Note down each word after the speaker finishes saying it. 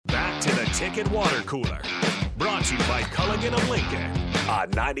Ticket Water Cooler. Brought to you by Culligan of Lincoln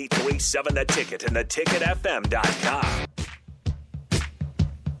on 93.7 The Ticket and theticketfm.com.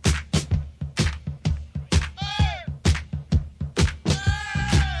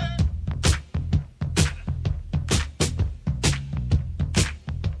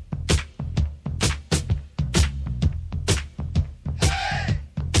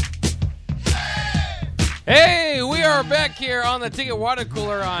 Hey, we are back here on the Ticket Water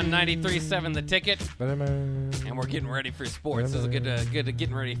Cooler on 93.7 The Ticket, and we're getting ready for sports. This is a good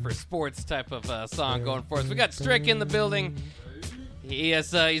getting ready for sports type of song going for us. We got Strick in the building.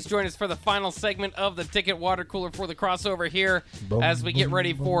 He's joined us for the final segment of the Ticket Water Cooler for the crossover here as we get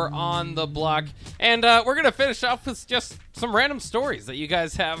ready for On the Block. And we're going to finish off with just some random stories that you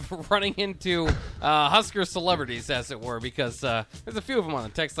guys have running into Husker celebrities, as it were, because there's a few of them on the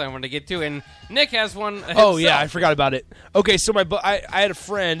text line I wanted to get to. And Nick has one himself. Oh, yeah, I forgot about it. Okay, so I had a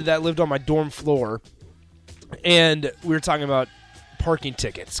friend that lived on my dorm floor, and we were talking about parking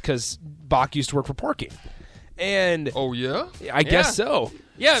tickets because Bach used to work for parking. And oh, yeah? I guess so.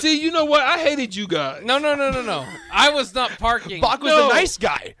 Yeah. See, you know what? I hated you guys. No. I was not parking. Bach was the nice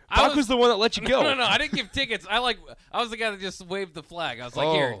guy. Bach was the one that let you go. No. I didn't give tickets. I was the guy that just waved the flag. I was like,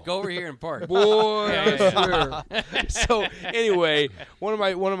 here, go over here and park. Boy, Yeah. So anyway, one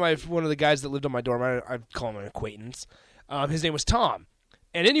of the guys that lived on my dorm, I call him an acquaintance. His name was Tom.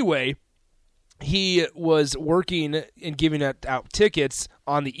 And anyway, he was working and giving out tickets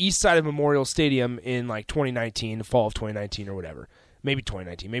on the east side of Memorial Stadium in like 2019, the fall of 2019 or whatever. Maybe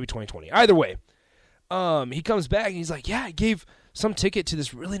 2019, maybe 2020. Either way, he comes back and he's like, yeah, I gave some ticket to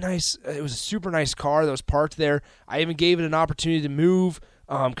this really nice, it was a super nice car that was parked there. I even gave it an opportunity to move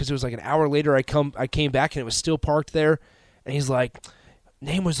because it was like an hour later I came back and it was still parked there. And he's like,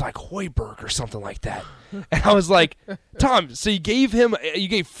 name was like Hoiberg or something like that. And I was like, Tom, so you gave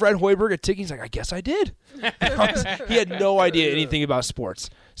Fred Hoiberg a ticket? He's like, I guess I did. He had no idea anything about sports.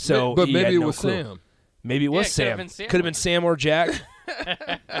 So, but maybe it no was clue. Sam. Maybe it was Sam. Could have been Sam or Jack.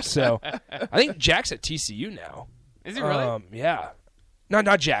 So I think Jack's at TCU now. Is he really? Yeah.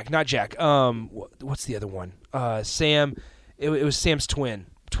 Not Jack. What's the other one? Sam. It was Sam's twin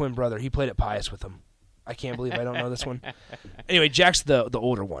brother. He played at Pius with him. I can't believe I don't know this one. Anyway, Jack's the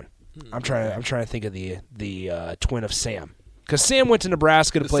older one. I'm trying to think of the twin of Sam, because Sam went to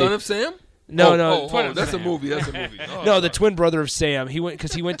Nebraska to play. Son of Sam? No. That's a movie. No, the twin brother of Sam. He went to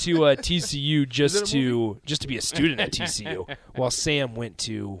TCU just to be a student at TCU, while Sam went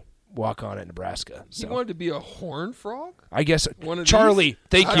to walk on at Nebraska. So. He wanted to be a horned frog? I guess One of Charlie.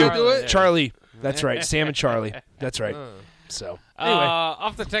 These? Thank you, do it? Charlie. That's right. Sam and Charlie. That's right. So anyway,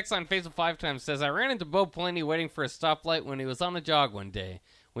 off the text line, Faisal 5 times says, I ran into Bo Pelini waiting for a stoplight when he was on a jog one day.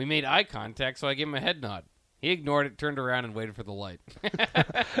 We made eye contact, so I gave him a head nod. He ignored it, turned around, and waited for the light.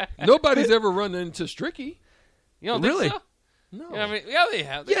 Nobody's ever run into Stricky. You don't Really? think so? No. Yeah, I mean, yeah, they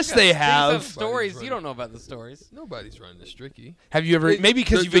have. Yes, they have. Have stories. You don't know about the stories. Nobody's running into Stricky. have you ever? Maybe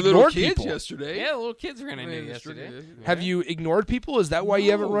because you've the little ignored kids people. yesterday. Yeah, the little kids ran into Ran you into Stricky yesterday. Have you ignored people? Is that why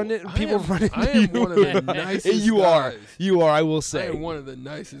you haven't run it? People run into I am you. one of the nicest You are. guys. You are. I will I say. am one of the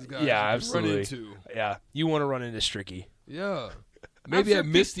nicest guys Yeah, you absolutely. can run into. Yeah, you want to run into Stricky. Yeah. Maybe sure at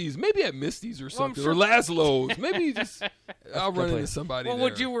Misty's. Maybe at Misty's or something. sure- Or Laszlo's. Maybe just I'll run into place. somebody Well, there.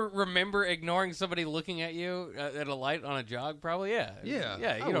 would you remember ignoring somebody looking at you at a light on a jog? Probably, yeah. Yeah.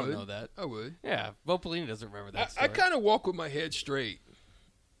 Yeah, I you don't would. know that. I would. Yeah, Bo Pelini doesn't remember that I story. kind of walk with my head straight.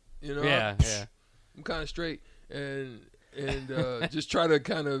 You know? Yeah. I'm kind of straight and just try to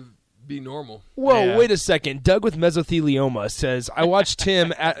kind of be normal. Whoa, Yeah. wait a second. Doug with mesothelioma says, I watched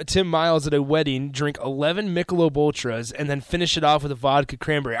Tim Miles at a wedding drink 11 Michelob Ultras and then finish it off with a vodka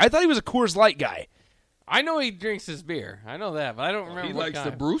cranberry. I thought he was a Coors Light guy. I know he drinks his beer. I know that, but I don't remember He what likes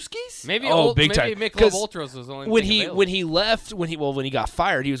kind. the brewskis? Maybe big time. Maybe 'Cause Michelob Ultras was the only When thing he available. when he left, when he got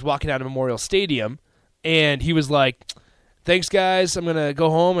fired, he was walking out of Memorial Stadium and he was like, thanks guys, I'm going to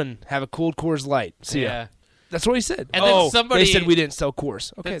go home and have a cold Coors Light. See ya. Yeah. That's what he said. And then somebody- they said we didn't sell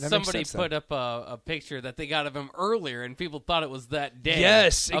Coors. Okay, Then that somebody makes sense put up a picture that they got of him earlier, and people thought it was that day.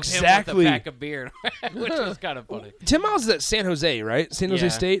 Yes, of exactly. Him with a pack of beer, which was kind of funny. Tim Miles is at San Jose, right? San Jose Yeah.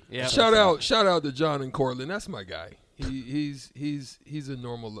 State? Yeah. Shout out to John and Cortland. That's my guy. He's a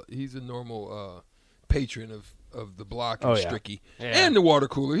normal patron of the block and Oh, yeah. Stricky Yeah. and the water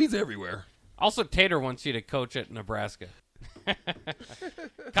cooler. He's everywhere. Also, Tater wants you to coach at Nebraska.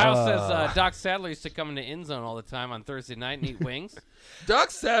 Kyle says Doc Sadler used to come into end zone all the time on Thursday night and eat wings.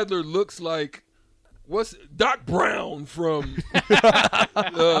 Doc Sadler looks like what's Doc Brown from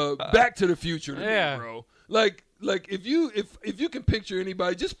Back to the Future to Yeah. me, bro. Like if you can picture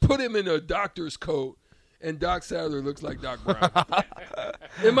anybody, just put him in a doctor's coat and Doc Sadler looks like Doc Brown.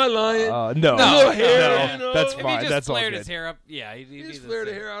 Am I lying? No. A little hair, no. you know? That's If fine. he just That's all flared good. his hair up, yeah, he'd He be just the flared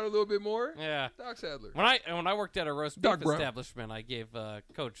the same. hair out a little bit more. Yeah. Doc Sadler. When I worked at a roast beef Doc Brown. establishment, I gave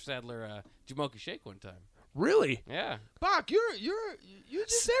Coach Sadler a Jamoki shake one time. Really? Yeah. Bach, you're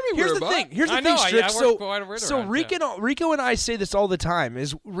just everywhere. Here's the Bach. thing. Here's the I thing, know, Strick. I work quite a bit So around Rico and I say this all the time.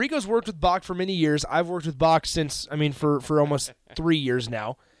 Is Rico's worked with Bach for many years. I've worked with Bach since for almost 3 years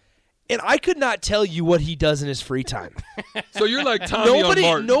now. And I could not tell you what he does in his free time. So you're like Tommy on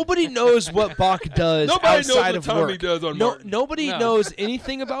Martin. Nobody knows what Bach does Nobody knows outside what of Tommy work. does on Martin. Nobody No. knows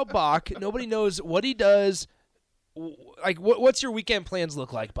anything about Bach. Nobody knows what he does. Like, what's your weekend plans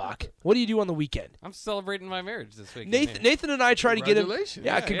look like, Bach? What do you do on the weekend? I'm celebrating my marriage this week. Nathan and I try to get him. Congratulations.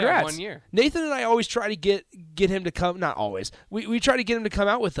 Yeah, Yeah, congrats. 1 year. Nathan and I always try to get him to come. Not always. We try to get him to come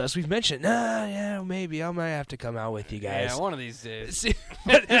out with us. We've mentioned, maybe I might have to come out with you guys. Yeah, one of these days. See,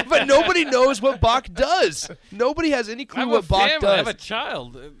 but nobody knows what Bach does. Nobody has any I clue have what a Bach family. does. I have a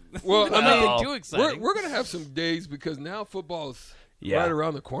child. Well, I mean, Nothing too exciting. we're gonna have some days because now football's Yeah. right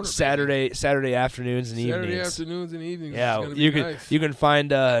around the corner. Saturday afternoons and Saturday evenings. afternoons and evenings. Yeah, is gonna be you can nice. you can find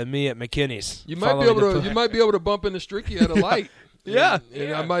me at McKinney's. You might Follow be me able to to. You might be able to bump into Stricky at a light. Yeah.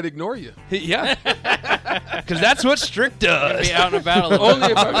 and I might ignore you. Yeah, because that's what Strick does. Be out and about a little Only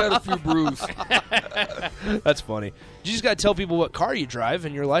bit. if I've had a few brews. That's funny. You just got to tell people what car you drive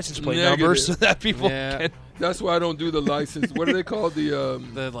and your license plate number Negative. so that people Yeah. can. That's why I don't do the license. What are they called? The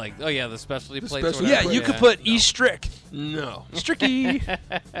The specialty plates. specialty or Yeah, whatever. you could put E Strick. no, Stricky.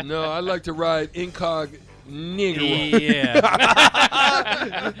 no. I like to ride incog nigger. Yeah.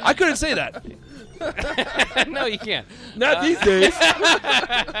 I couldn't say that. No, you can't. Not these days.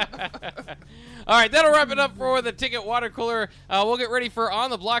 All right, that'll wrap it up for the Ticket Water Cooler. We'll get ready for On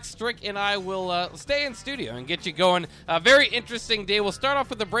the Block. Strick and I will stay in studio and get you going. A very interesting day. We'll start off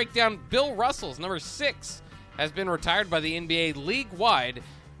with the breakdown. Bill Russell's number 6 has been retired by the NBA league-wide,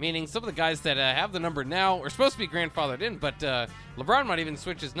 meaning some of the guys that have the number now are supposed to be grandfathered in, but LeBron might even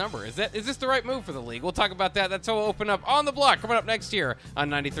switch his number. Is this the right move for the league? We'll talk about that. That's how we'll open up On the Block coming up next year on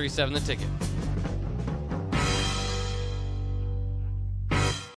 93.7 The Ticket.